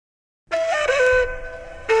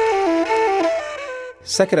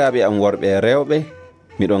Sakiraaɓe am worɓe e rewɓe,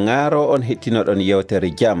 miɗo ŋaaro on hettinoɗon yewtere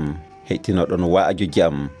jam, hettinoɗon wa'aju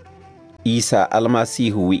jam. Isa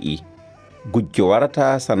almasihu wi'i, gujjo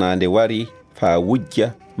warata sanande wari fa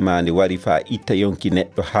wujja, mande wari fa itta yonki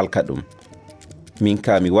neɗɗo halka ɗum. Min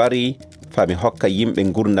ka mi wari fa mi hokka yimɓe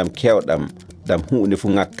gurdam kewɗam dam hunde fu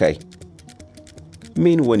ŋakkay.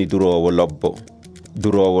 Min woni durowo lobbo.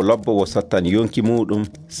 Durowo lobbo wo sottan yonki muɗum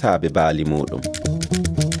saabe baali muɗum.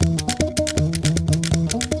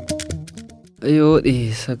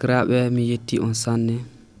 Yoɗi sakiraaɓe, mi yetti on sanne.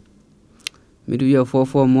 Miɗo wiya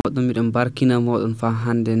fofo moɗon miɗen barkina moɗon fa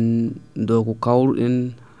hannden dow ko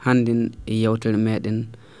kawruɗen hannden e yewtere meɗen.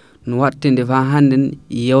 No wattende fa hannden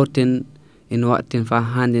yewten eno watten fa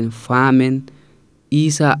hannden faamen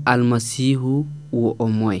Isa almasihu wo o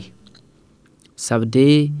moye.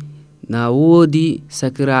 Sabde na woodi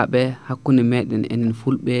sakiraaɓe hakkunde meɗen enen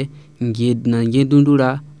fulɓe na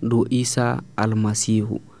jedundura dow Isa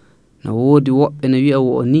almasihu. No woodi woɓɓe no wi'a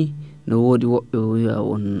wo o ni, no woodi woɓɓe wi'a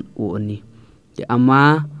wo o ni.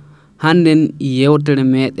 Amma hannden yewtere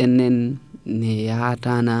meɗen nen ne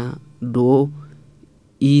yahatana dow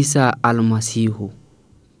Isa almasihu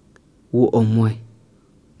wo o moye,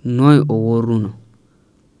 noy o worruno,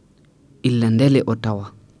 illa ndele o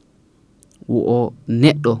tawa, wo o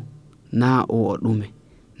neɗɗo na o ɗume.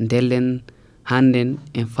 Ndellen hannden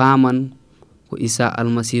en faaman ko Isa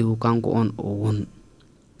almasihu kanko on o won.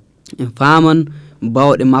 En faaman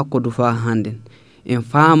bawɗe makko du fa hannden. En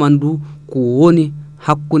faaman du ko woni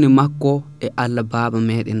hakkunde makko e Allah Baaba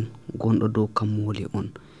meɗen gonɗo dow kammuli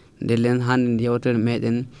on. Ndellen hannden yewtere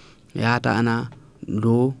meɗen yahata ana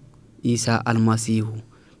dow Isa almasihu.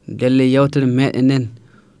 Ndelle yewtere meɗen nen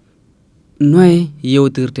noye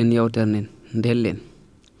yewtirten yewtere nen. Ndellen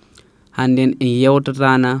hannden en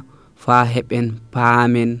yewtatana fa heɓen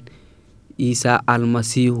paamen Isa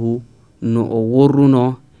almasihu no o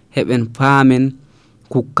worruno, heɓen paamen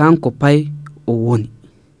ko kanko pay o woni.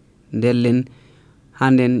 Ndellen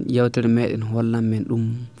hannden yewtere meɗen hollan men ɗum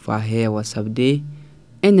fa heewa, sabde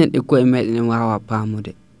enen e koye meɗen en wawa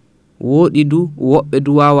paamude. Woɗi du woɓɓe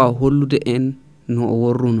du wawa hollude en no o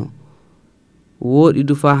worruno. Woɗi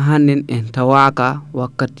du fa hannden en tawaka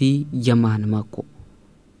wakkati jamanu makko.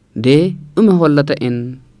 De ɗume hollata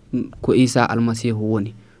en ko Isa almasihu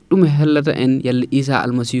woni? Ɗume hollata en yalla Isa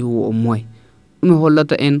almasihu wo o moye? Ɗume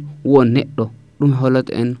hollata en wo neɗɗo? Ɗume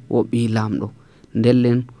hollata en wo ɓii laamɗo?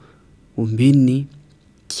 Ndellen o binni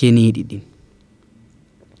ceniiɗi ɗin.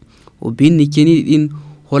 O binni ceniiɗi ɗin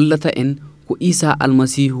hollata en ko Isa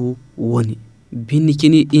almasihu woni. Binni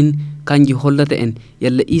ceniiɗi ɗin kanji hollata en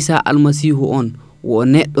yalla Isa almasihu on wo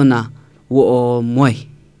neɗɗo na wo o moye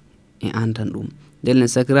e andan ɗum. Ndellen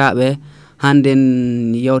sakiraaɓe,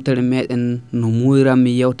 hannden yewtere meɗen no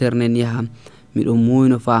muyranmi yewtere nen yaha, miɗo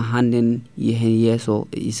muyno fa hannden yehen yeeso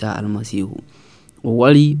e Isa almasihu. O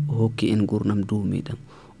wari o hokki en gurdam duumiɗam.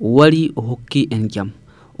 O wari o hokki en jam.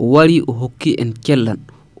 O wari o hokki en cellan.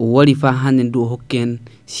 O wari fa hannden du o hokki en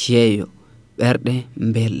seeyo, ɓerɗe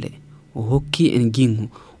belɗe. O hokki en gingu.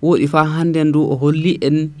 Woɗi fa hannden du o holli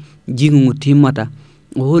en jingu timmata.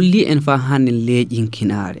 O holli en fa hannden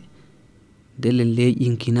leƴƴinkinare. Ndellen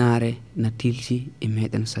leƴƴinkinare na tilsi e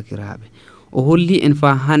meɗen sakiraaɓe. O holli en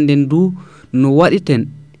fa hannden du no waɗiten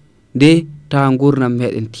de ta gurnam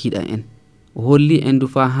meɗen tiiɗa en. O holli en du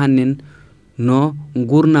fa hannden no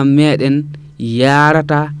gurnam meɗen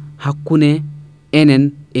yarata hakkunde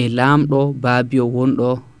enen e laamɗo baabio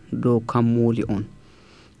wonɗo dow kammuli on.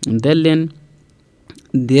 Ndellen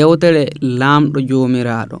dewtere laamɗo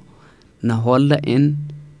joomiraɗo na holla en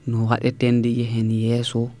no waɗetende yehen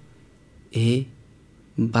yeeso e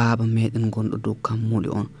Baaba meɗen gonɗo dow kammuli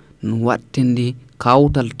on, no wattende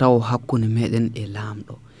kawtal taw hakkunde meɗen e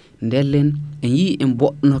laamɗo. Ndellen en yii en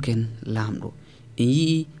boɗnoken laamɗo, en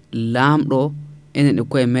yii laamɗo enen e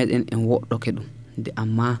koye meɗen en woɗɗoke ɗum. Nde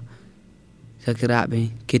amma sakiraaɓe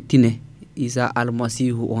kettine, Isa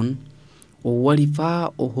almasihu on o wari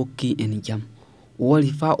fa o hokki en jam. O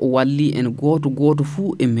wari fa o walli en gooto gooto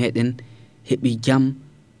fuu e meɗen heɓi jam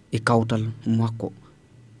e kawtal makko.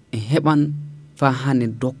 En heɓan fa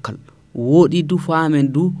hannden dokkal. Woɗi du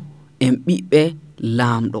faamen du en ɓiɓɓe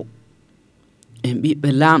laamɗo. En ɓiɓɓe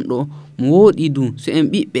laamɗo mo woɗi du so en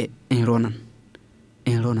ɓiɓɓe en ronan.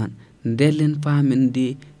 En ronan. Ndellen faamen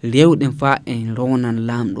de rewɗen fa en ronan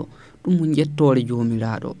laamɗo. Ɗum jettore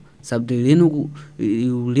joomiraɗo. Sabde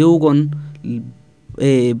rewgon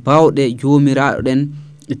bawɗe joomiraɗo ɗen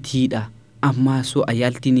tiiɗa. Amma so a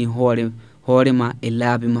yaltini hoorema e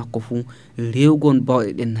laabi makko fuu, rewgon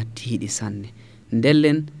bawɗe ɗen na tiiɗi sanne.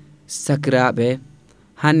 Ndellen sakiraaɓe,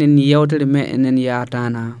 hannden yewtere meɗen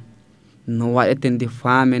yatana no waɗeten de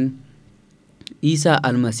faamen Isa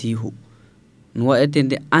almasihu no waɗete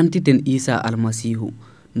nde antiten Isa almasihu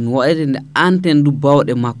no waɗete nde anten du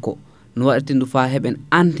bawɗe makko no waɗete ndu fa heɓen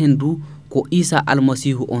anten du ko Isa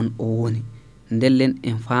almasihu on o woni ndellen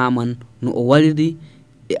en faman no o waliri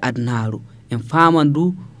e adnaru en faman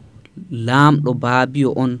du laamɗo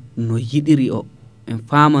baabiyo on no yiɗiri o en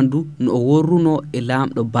faman du no o worruno e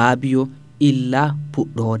laamɗo baabiyo illa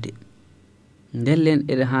puɗɗode ndellen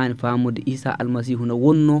eɗen hani famude Isa almasihu no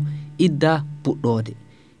wonno idda puɗɗode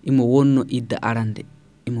imo wonno idda arande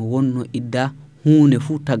imo wonno idda hunde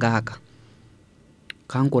fu tagaka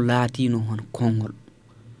kanko laatino hon kongol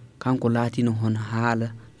kanko laatino hon haala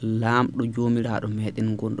laamɗo jomiraɗo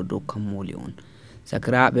meɗen gonɗo dow kammoli on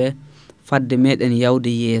sakiraɓe fadde meɗen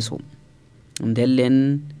yawde yeeso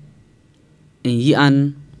ndellen en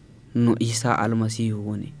yi'an no Isa almasihu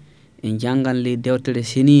woni en jangan ley dewtere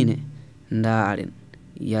senine ndaaren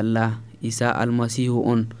yalla Isa almasihu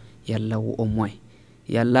on yalla wo o moy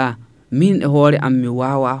yalla min e hoore am mi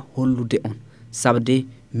wawa hollude on sabde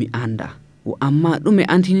mi anda o amma ɗume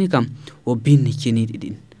antini kam o binni ceniɗi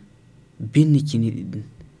ɗin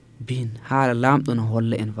bin haala laamɗo no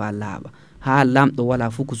holla en fa laaɓa haala laamɗo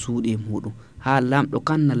wala fu ko suuɗi e muɗum haala laamɗo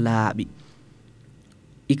kanna laaɓi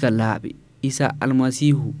ika laaɓi Isa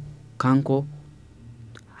almasihu kanko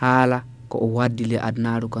haala ko o waddi le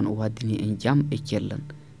adnaru kan o waddini en jam e cellan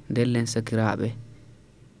ndellen sakiraɓe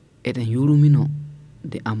eɗen yurumino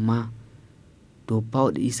de amma dow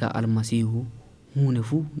bawɗe Isa almasihu hunde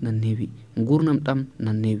fu nan newi gurnam ɗam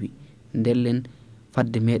nan newi ndellen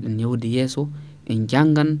fadde meɗen yawde yeeso en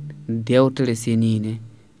jangan dewtere senine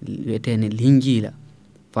wiyetene linjila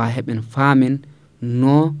fa heɓen faamen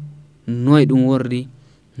noye ɗum worri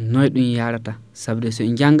noye ɗum yarata sabde so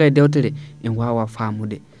en jangga e dewtere en wawa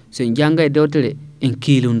faamude so en jangga e dewtere en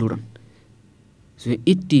kiilodiran so en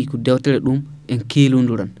itti ko dewtere ɗum en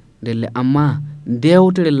kiilodiran ndelle amma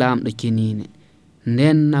dewtere laamɗo cenine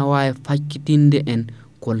nden na wawi faccitinde en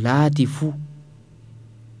ko laati fu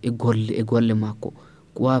e golle makko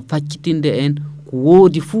ko wawi faccitinde en ko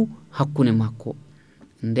woodi fu hakkunde makko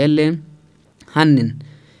ndellen hannen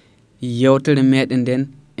yewtere meɗen nden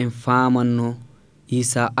en famanno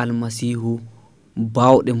Isa almasihu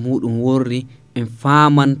bawɗe muɗum worri en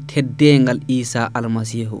faman teddengal Isa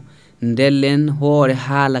almasihu ndellen hoore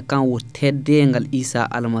haala kan wo teddengal Isa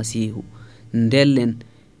almasihu ndellen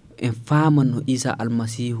en famanno Isa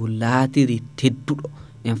almasihu laatiri tedduɗo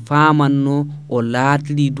en famanno o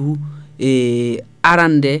laatiri du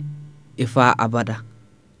arande e fa abada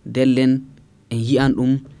ndellen en yi'an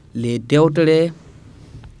ɗum le dewtere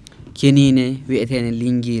kenine wi'etene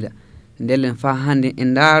linjila ndellen fa hande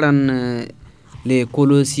en daran le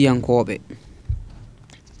kolosiyankoɓe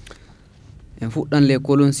en fuɗɗan le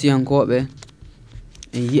kolosiyankoɓe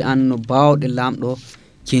en yi'an no bawɗe laamɗo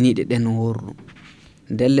ceniɗe ɗen worru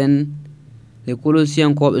ndellen le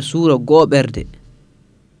kolosiyankoɓe suura goɓerde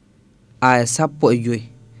aya 15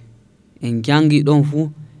 en jangi ɗon fu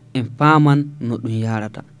en faman no ɗum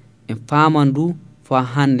yarata en faman du fa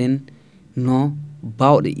handen no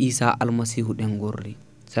bawɗe Isa almasihu ɗen gorri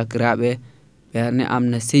sakiraɓe ɓerne am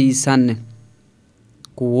na seyi sanne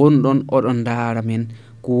ko wonɗon oɗon daara men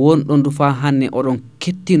ko wonɗon du fa hande oɗon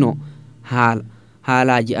kettino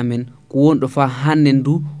haalaji amen ko wonɗo fa hande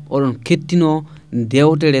du oɗon kettino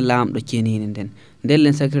dewtere laamɗo cenine nden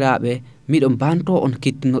ndellen sakiraɓe miɗo banto on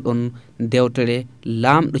kettinoɗon dewtere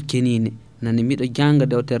laamɗo cenine nani miɗo janga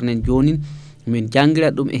dewtere nden joni min jangira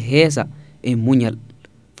ɗum e heesa e muñal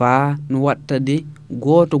fa no wattade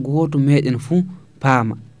goto meɗen fu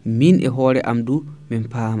paama min e hoore am du min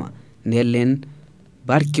paama ndellen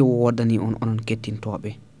barke wodani on onon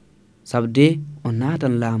kettintoɓe sabde on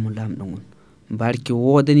naatan laamu lamɗo ngon barke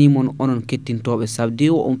wodani mon onon kettintoɓe sabde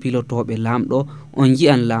o on pilotoɓe lamɗo on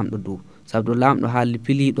yi'an lamɗo du sabdo lamɗo haalli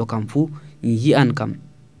piliɗo kam fu yi'an kam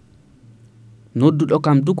nodduɗo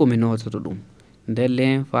kam du ko mi nototo ɗum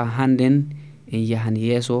ndellen fa handen en yahan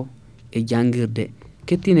yeeso e jangirde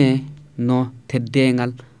kettine no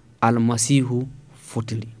teddengal almasihu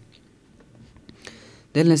fotiri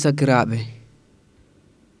ndellen sakiraɓe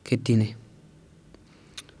kettine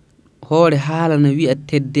hoore haala no wi'a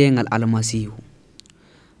teddengal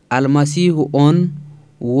almasihu on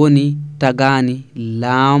woni tagani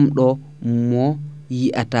lamɗo mo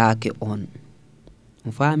yi'atake on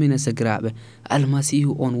famina sakiraɓe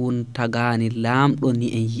almasihu on won tagani lamɗo ni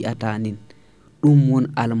en yi'ata nin ɗum won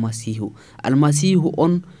almasihu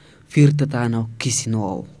on firtatano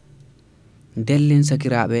kisinowo ndellen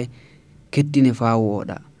sakiraɓe kettine fa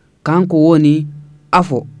wooɗa kanko woni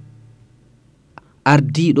afo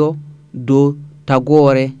ardiɗo dow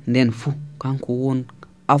tagore nden fu kanko won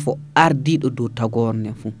afo ardiɗo dow tagore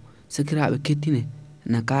nden fu sakiraaɓe kettine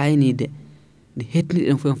na kayniide nde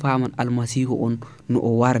hetniɗen fuu en faaman almasihu on no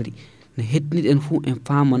o warri, no hetniɗen fuu en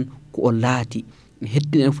faaman ko o laati, no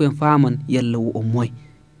hetniɗen fuu en faaman yalla wo o moy,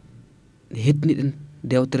 nde hetniɗen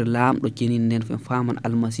dewtere laamɗo jenin nden fuu en faaman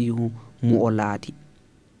almasihu mo o laati.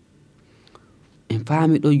 En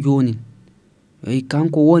faami ɗo jooni wi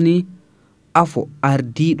kanko woni afo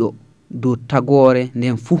ardiiɗo dow tagore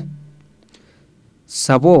nden fuu,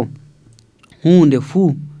 sabo hunde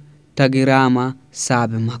fuu tagirama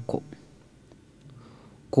saabe makko,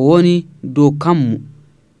 ko woni dow kammu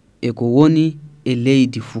e ko woni e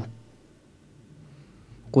leydi fuu,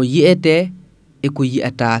 ko yi'ete e ko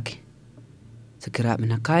yi'ataake. Sakiraaɓe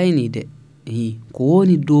na kayniide ko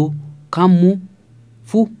woni dow kammu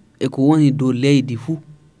fuu e ko woni dow leydi fuu,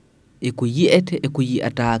 e ko yi'ete e ko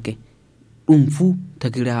yi'ataake, ɗum fuu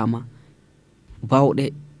tagirama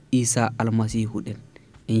bawɗe Isa almasihu ɗen.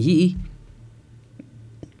 En yi'i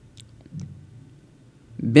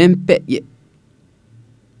ben peƴƴe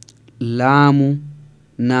laamu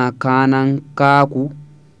na kanankaaku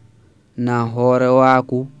na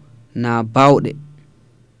hoorewaaku na bawɗe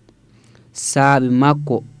saabi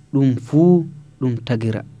makko ɗum fuu ɗum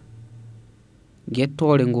tagira.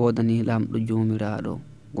 Gettoore ngoodani lamɗo joomiraaɗo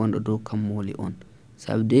gonɗo dow kammoli on,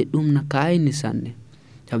 sabde ɗum na kayni sanne,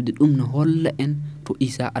 sabde ɗum no holla en to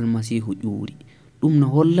Isa almasihu ƴuuri, ɗum no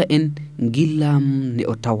holla en gillam nde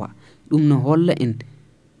o tawa, ɗum no holla en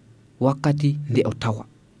wakkati nde o tawa.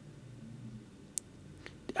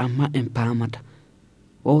 Amma en paamata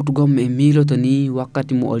wawtu gomme en miiloto ni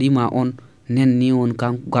wakkati mo o rima on nen ni won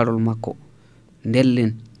kanko garol makko,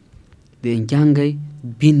 ndellen nde en janngay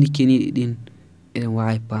bindi keniɗi ɗin eɗen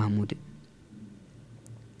waawi paamude.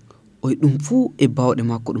 Oy ɗum fuu e bawɗe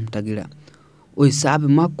makko ɗum tagira, oy saabe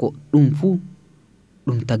makko ɗum fuu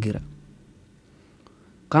ɗum tagira.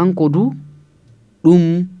 Kanko du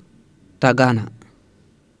ɗum tagana,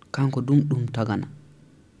 kanko ɗum tagana.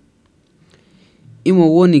 Imo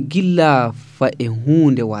woni gilla fa e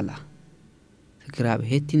hunde wala. Sakiraaɓe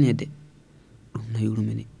hettinede ɗum na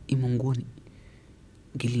yurmini, imo ngoni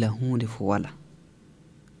gilla hunde fo wala.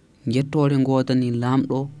 Jettoore ngoodani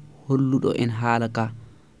laamɗo holluɗo en haala ka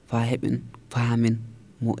fa heɓen faamen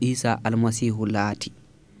mo Isa almasihu laati.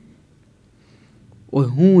 O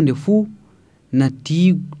hunde fuu na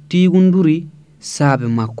tiigunduri saabe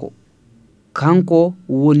makko, kanko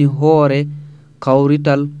woni hoore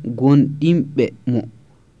kawrital gonɗinɓe mo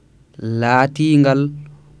laatingal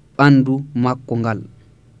ɓandu makko ngal,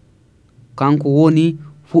 kanko woni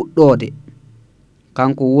fuɗɗode,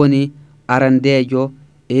 kanko woni arandejo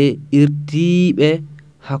e irtiɓe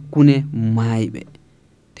hakkune mayɓe.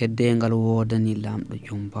 Teddengal wodani lamɗo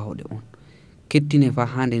jom bawɗe on. Kettine fa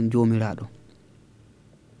handen jomiraɗo,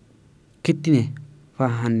 kettine fa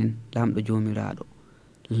handen lamɗo jomiraɗo,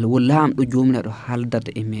 lamɗo jomiraɗo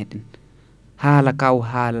haldata e meɗen. Haala ka o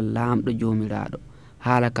haala lamɗo jomiraɗo,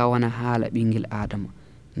 haala ka wana haala ɓingel adama.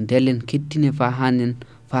 Ndellen kettine fa handen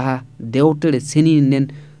fa dewtere senini nden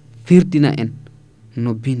firtina en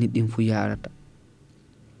no bindi ɗin fu yarata.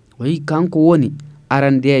 Wayi kanko woni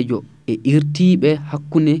arandejo e irtiɓe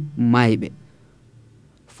hakkune mayɓe,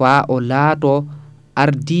 fa o laato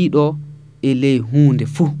ardiɗo e ley hunde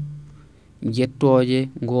fuu. Jettoje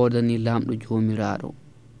godani lamɗo jomiraɗo,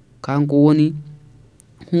 kanko woni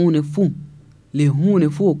hunde fuu, le hunde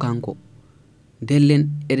fuu kanko. Ndellen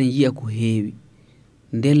eɗen yi'a ko heewi,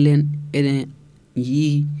 ndellen eɗen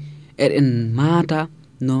yi eɗen maata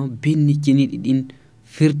no bindi ceniɗi ɗin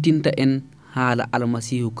firtinta en haala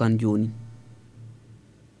almasihu kan joni.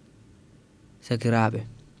 Sakiraaɓe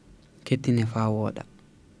kettine fa wooɗa,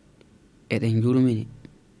 eɗen jurmini,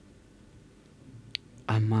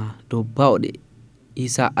 amma dow bawɗe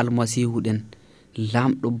Isa almasihu ɗen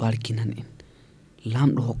lamɗo barkinan en,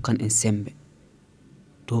 lamɗo hokkan en sembe.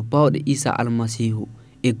 Dow bawɗe Isa almasihu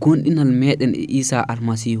e gonɗinal meɗen e Isa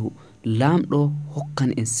almasihu, lamɗo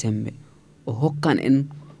hokkan en sembe, o hokkan en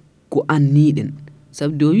ko anniɗen,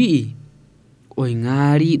 sabde o wi'i oy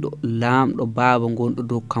ŋaariɗo lamɗo baaba gonɗo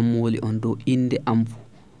dow kammoli on dow inde am fu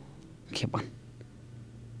keɓan.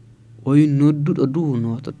 Oy nodduɗo duhu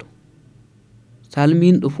nototo,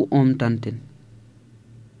 salminɗo fu omtanten.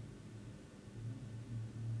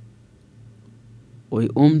 Oy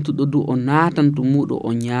omtuɗo du o naatan to muɗo o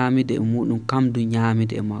ñaamide e muɗum, kam du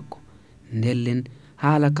ñaamide e makko. Ndellen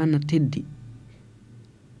haala kana teddi,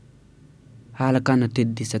 haala kana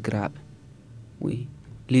teddi sakiraaɓe. Oui,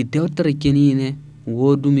 li dewtere kenine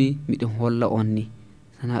wodumi miɗen holla on ni,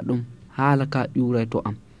 sana ɗum haala ka ƴuuray to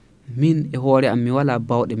am. Min e hoore am mi wala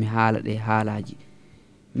bawɗe mi haala ɗe haalaji,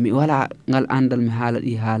 mi wala ngal andal mi haala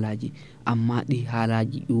ɗi haalaji, amma ɗi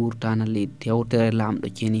haalaji ƴurtana ley dewtere lamɗo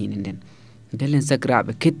cenini nden. Ndellen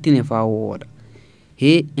sakiraɓe kettine fa wooɗa,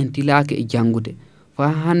 he en tilaki e jangude fa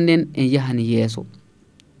hannden en yahani yeeso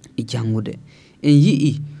e jangude. En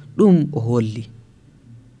yi'i ɗum o holli,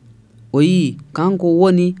 o yii kanko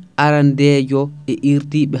woni arandejo e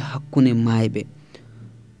irtiɓe hakkunde mayɓe.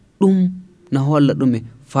 ɗum na holla ɗume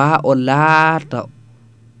fa o laata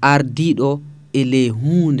ardiɗo e ley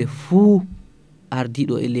hunde fuu,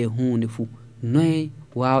 ardiɗo e ley hunde fuu. Noye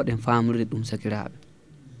wawɗen famrude ɗum sakiraɓe?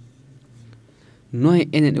 Noye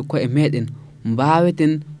enen e koye meɗen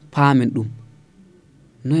mbaweten paamen ɗum?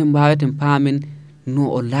 Noye mbaweten paamen no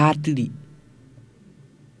o laatiri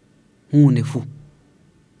hunde fuu?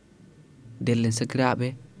 Dellen sakiraɓe,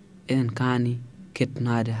 eɗen kaani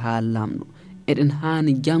kettanade haala lamɗo, eɗen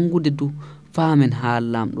haani jangude du faamen haala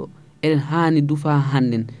lamɗo, eɗen haani du fa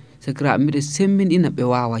hannden sakiraɓe mbiɗe sembiɗina ɓe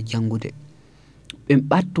wawa jangude, ɓe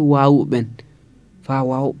ɓatto wawuɓen fa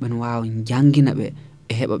wawuɓen wawa jangina ɓe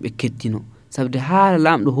e heɓa ɓe kettino. Sabde haala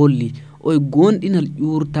lamɗo holli oye gonɗinal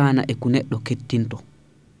ƴurtana e ko neɗɗo kettinto,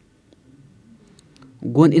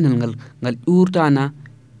 gonɗinal ngal ƴurtana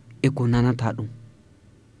e ko nanata ɗum.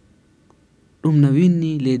 ɗum na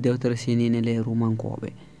winni ley dewtere senine ley rumankoɓe,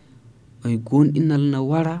 oye gonɗinal na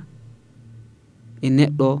wara e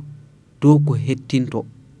neɗɗo dow ko hettinto.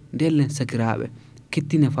 Ndellen sakiraɓe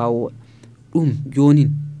kettine fa wooɗa. ɗum joni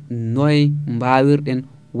noye mbawirɗen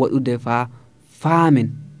waɗude fa faamen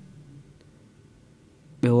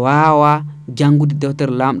ɓe wawa jangude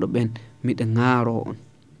dewtere lamɗo ɓen? Miɗa ŋaaro on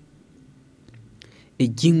e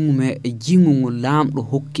jingu ngo lamɗo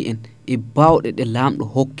hokki en, e bawɗe ɗe lamɗo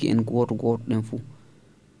hokki en goto goto ɗen fuu.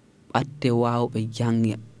 ɓatte wawɓe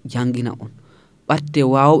jangina on, ɓatte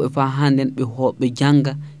wawɓe fa hannden ɓe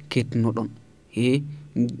janga kettinoɗon. he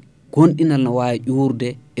gonɗinal no wawi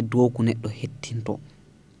ƴurde e dow ko neɗɗo hettinto.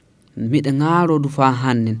 Miɗa ŋaarodu fa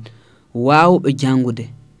hannden wawɓe jangude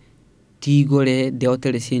tigore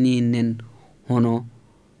dewtere seni nden hono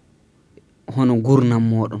gurnam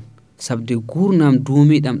moɗon, sabde gurnam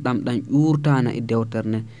duumiɗam ɗam ƴurtana e dewtere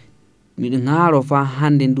nden. Miɗa ŋaaro fa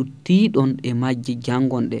hannden du tiiɗon e majje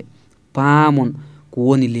jangonɗe, paamon ko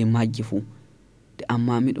woni ley majje fuu. De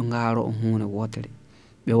amma miɗo ŋaaro on hunde wotere,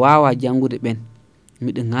 ɓe wawa jangude ɓen,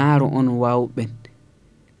 miɗa ŋaaro on wawɓen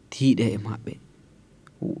tiiɗe e maɓɓe,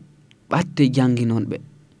 ɓatte janginon ɓe,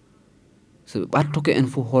 so ɓe ɓattoke en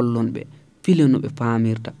fuu hollon ɓe filo no ɓe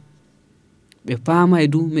faamirta. ɓe faamay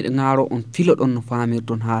du miɗa ŋaaro on filo ɗon no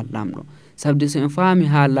faamirton haala lamɗo. Sabde so en faami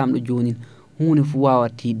haala lamɗo jonin hunde fuu wawa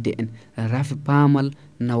tiidde en. Rafi paamal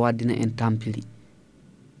na waddina en tampiri,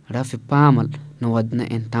 rafi paamal na waddina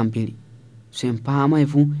en tampiri. So en paamay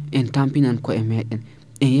fuu en tampinan ko e meɗen,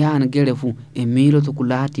 en yahana gere fuu en miiloto ko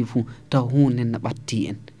laati fuu taw hunde na ɓatti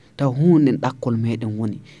en, taw hunde ɗakkol meɗen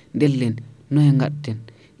woni. Ndellen noye gatten?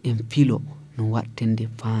 En filo no watten nde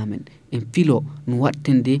faamen, en filo no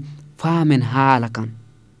watten nde faamen haala kan.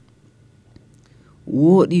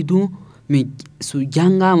 Woɗi du so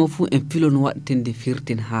jangama fuu en filo no watten nde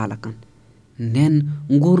firten haala kan. Nden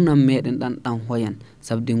gurnam meɗen ɗam hoyan,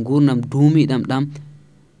 sabde gurnam duumiɗam ɗam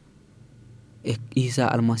e Isa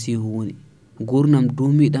almasihu woni, gurnam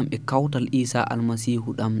duumiɗam e kawtal Isa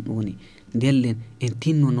almasihu ɗam woni. Ndellen en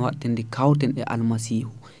tinno no watten nde kawten e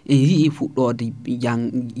almasihu. En yii fuɗɗode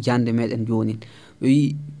jande meɗen jonin,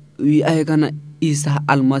 wi ay kana Isa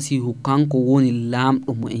almasihu kanko woni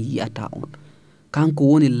lamɗo mo en yiyata on, kanko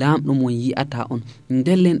woni lamɗo mo yiyata on.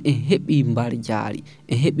 Ndellen en heɓi mbar jaari,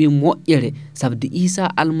 en heɓi moƴƴere, sabde Isa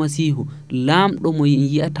almasihu lamɗo mo en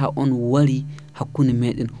yiyata on wari hakkunde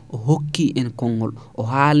meɗen, o hokki en konngol, o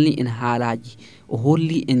haalni en haalaji, o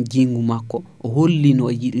holli en jingu makko, o holli no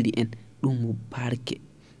yiɗiri en. ɗum mo barke,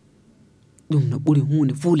 ɗum no ɓuri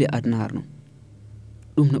hunde fuu le adnare non,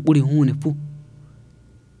 ɗum no ɓuri hunde fuu.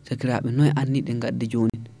 Sakiraɓe noye anniɗe gadde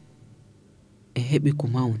joni? En heɓi ko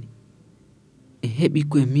mawni, en heɓi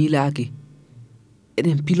ko e miilaki,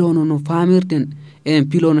 eɗen pilono no faamirten, eɗen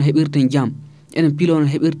pilono heɓirten jam, eɗen pilono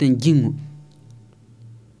heɓirten jingu,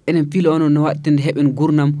 eɗen pilono no watten nde heɓen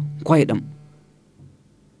gurnam koyɗam,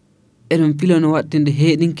 eɗen pilono watten nde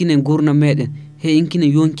heɗinkinen gurnam meɗen,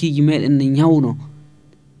 heɗinkinen yonkiji meɗen ne ñawno.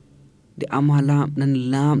 De amma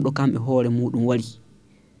lamɗo kam e hoore muɗum wari.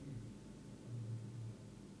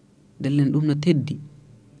 Ndellen ɗum no teddi,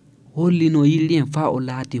 holli no yiɗiri en fa o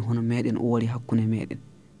laati hono meɗen, o wari hakkunde meɗen.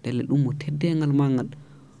 Ndellen ɗum mo teddengal mangal.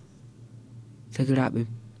 Sakiraɓe,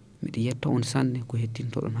 miɗa yetta on sanne ko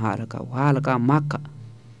hettintoɗon haala ka makka.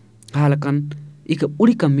 Haala kan ika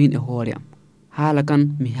ɓuri kam min e hoore am, haala kan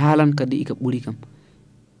mi haalan kadi ika ɓuri kam.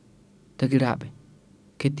 Sakiraɓe,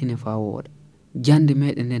 kettine fa wooɗa, jande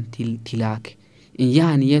meɗen nden tilake, en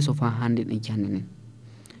yahani yeeso fa hande en jande nen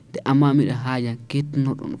de amma miɗo haaja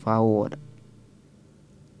ketnoɗon fa wooɗa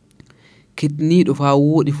ketniɗo fa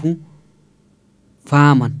wooɗi fuu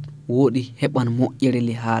faaman wooɗi heɓan moƴƴere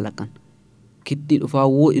le haala kan ketniɗo fa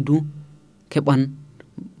wooɗi du keɓan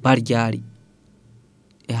barjaari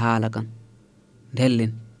e haala kan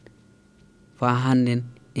ndellen fa hannden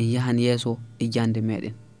en yahan yeeso e jande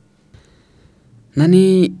meɗen nani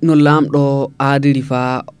no laamɗo aadiri fa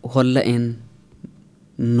holla en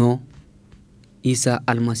no Isa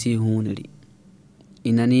almasihu woniri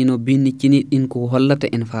inani no binni kiniɗin ko hollata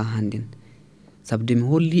en fa hannden sabde mi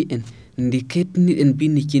holli en nde ketniɗen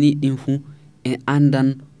binni kiniɗin fuu en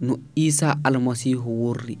andan no Isa almasihu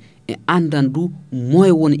worri en andan du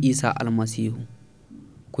moye woni Isa almasihu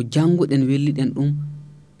ko janguɗen welliɗen ɗum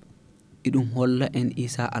iɗum holla en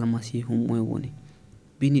Isa almasihu moye woni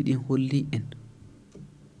binni ɗin holli en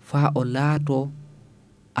fa o laato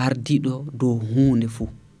ardiɗo dow hunde fuu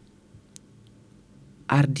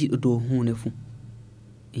ardiɗo dow hunde fuu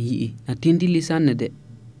en yi'i na tindilli sanne de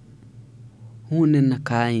hunde na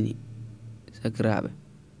kayni sakiraɓe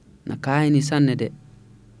na kayni sanne de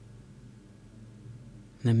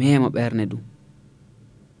na mema ɓernde du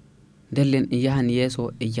ndellen en yahan yeeso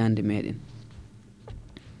e jande meɗen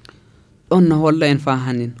ɗon no holla en fa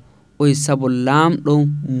hannden oye sabu laamɗo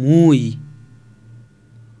muuyi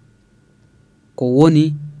ko woni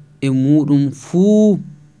e muɗum fuu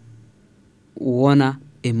wona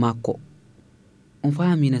e makko on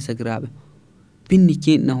faamina sakiraɓe binni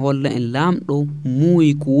kinɗina holla en laamɗo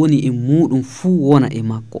muuyi ko woni e muɗum fuu wona e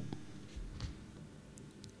makko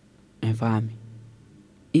en faami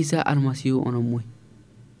Isa almasihu onon moy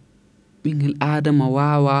ɓingel adama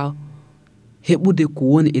wawa heɓude ko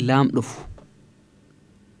woni e laamɗo fuu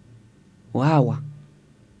wawa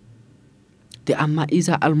te amma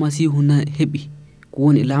Isa almasihu na heɓi ko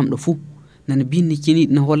woni e laamɗo fuu nana binni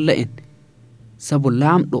kiniɗina holla en sabu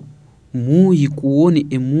laamɗo muuyi ko woni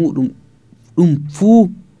e muɗum ɗum fuu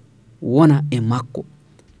wona e makko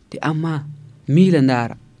te amma miila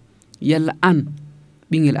ndaara yalla an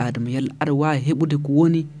ɓingel adama yalla aɗa wawi heɓude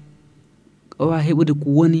ko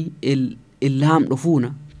woni e laamɗo fuu na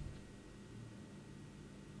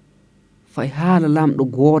fay haala laamɗo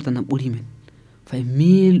goota na ɓuri men fay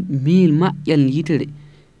mil maƴƴal yitere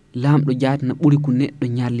laamɗo jaati na ɓuri ko neɗɗo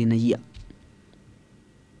ñalli na yiya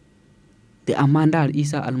te amma ndaar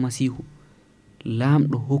Isa almasihu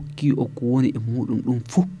laamɗo hokki o ko woni e muɗum ɗum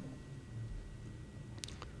fuu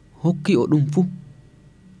hokki o ɗum fuu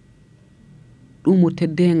ɗum mo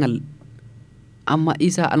teddengal amma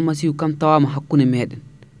Isa almasihu kam tawama hakkunde meɗen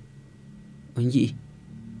on jii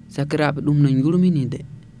sakiraɓe ɗum no jurmini de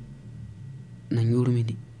no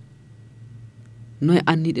jurmini noye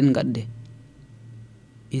anniɗen gadde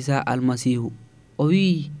Isa almasihu o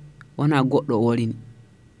wi wona goɗɗo o warini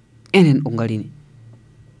enen o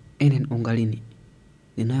garini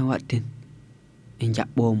nde noye watten en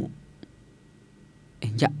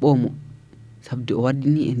jaɓɓomo sabde o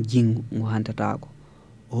waddini en jingu ngo hantatako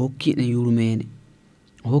o hokki en yurmene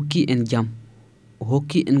o hokki en jam o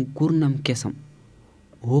hokki en gurnam kesam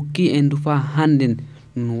o hokki en dufa hannden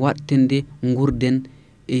no wattende gurden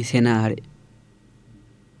e senare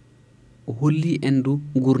o holli en du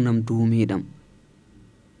gurnam duumiɗam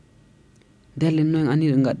ndellen noyen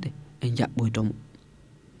anniɗen gadde en jaɓɓoytomo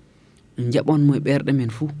en jaɓonmo e ɓerɗe men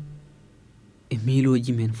fuu e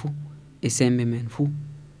miiloji men fuu e sembe men fuu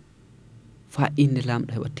fa inde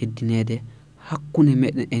laamɗo heɓa teddinede hakkunde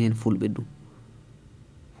meɗen enen fulɓe du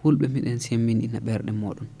fulɓe miɗen semmindina ɓerɗe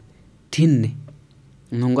moɗon tinne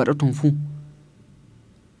no gaɗaton fuu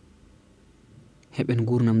heɓen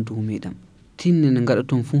gurnam duumiɗam tinne no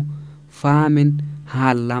gaɗaton fuu faamen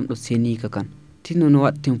haala laamɗo senika kan tinno no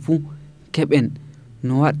watten fuu keɓen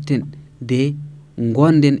no watten de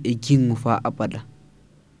gonden e jingu fa abada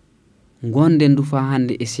gonden du fa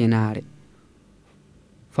hande e senare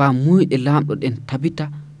fa muyɗe laamɗo ɗen tabita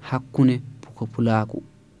hakkunde puko pulaku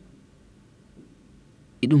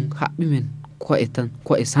iɗum haɓɓi men ko'e tan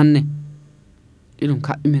ko'e sanne iɗum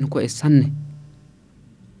kaɓɓi men ko'e sanne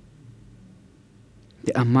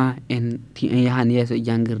de amma en yahani yeeso e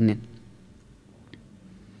jangirnen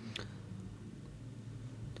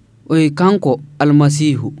oye kanko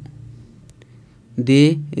almasihu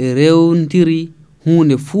de rewntiri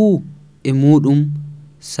hunde fuu e muɗum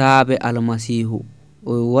saabe almasihu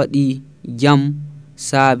o waɗi jam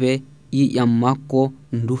saabe ƴiƴam makko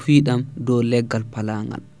dufiɗam dow leggal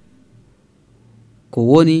palangal ko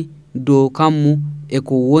woni dow kammu e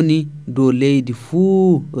ko woni dow leydi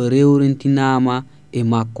fuu rewrintinama e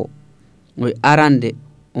makko oye arande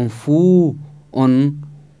on fuu on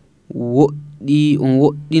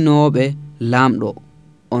woɗɗinoɓe laamɗo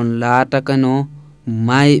on laataka no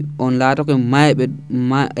on laataka mayɓe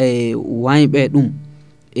wayɓe ɗum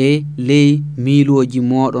e ley miilooji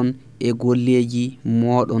mooɗon e golleeji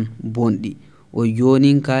mooɗon bonɗi. O jooni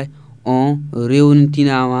kay on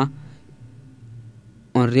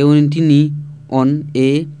rewnintini on e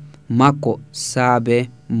makko saabe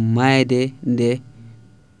mayde nde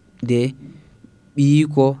ɓii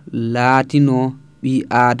ko laatino ɓii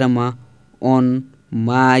Aadama on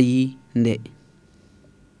maayi nde.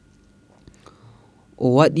 O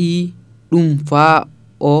waɗi ɗum faa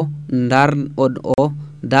o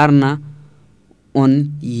darna on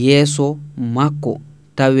yeeso makko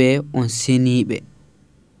tawe on seniiɓe,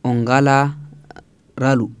 on ngala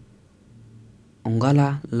laru,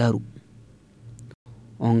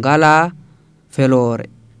 on ngala feloore,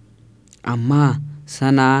 amma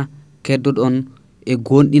sana keddoɗon e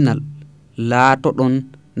gonɗinal laatoɗon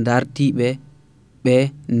dartiiɓe ɓe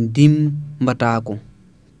dimbataako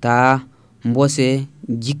taa mbose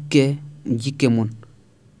jikke mon.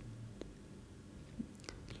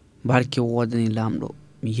 Barke wodani laamɗo,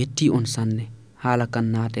 mi yetti on sanne, haala kan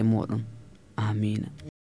naate moɗon. Amina.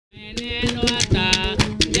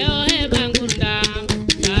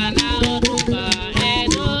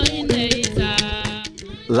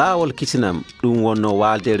 laawol kisinam ɗum wonno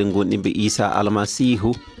waaldere gonɗinɓe Isa almasihu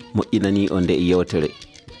moƴƴinani on nde e yewtere.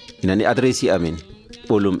 Inani adresi amin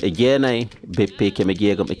ɓolum e jeenayi beppe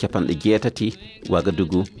 680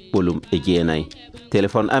 Wagadugu ɓolum e jeenayi.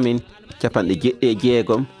 Téléphone amin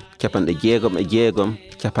 76 66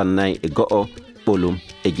 51 ɓolum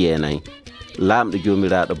e jeenayi. Laamɗo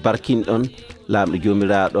jomiraɗo barkinɗon, laamɗo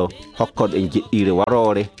jomiraɗo hokkoɗo en jeɗɗire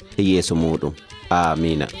warore e yeeso muɗum.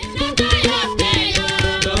 Amina.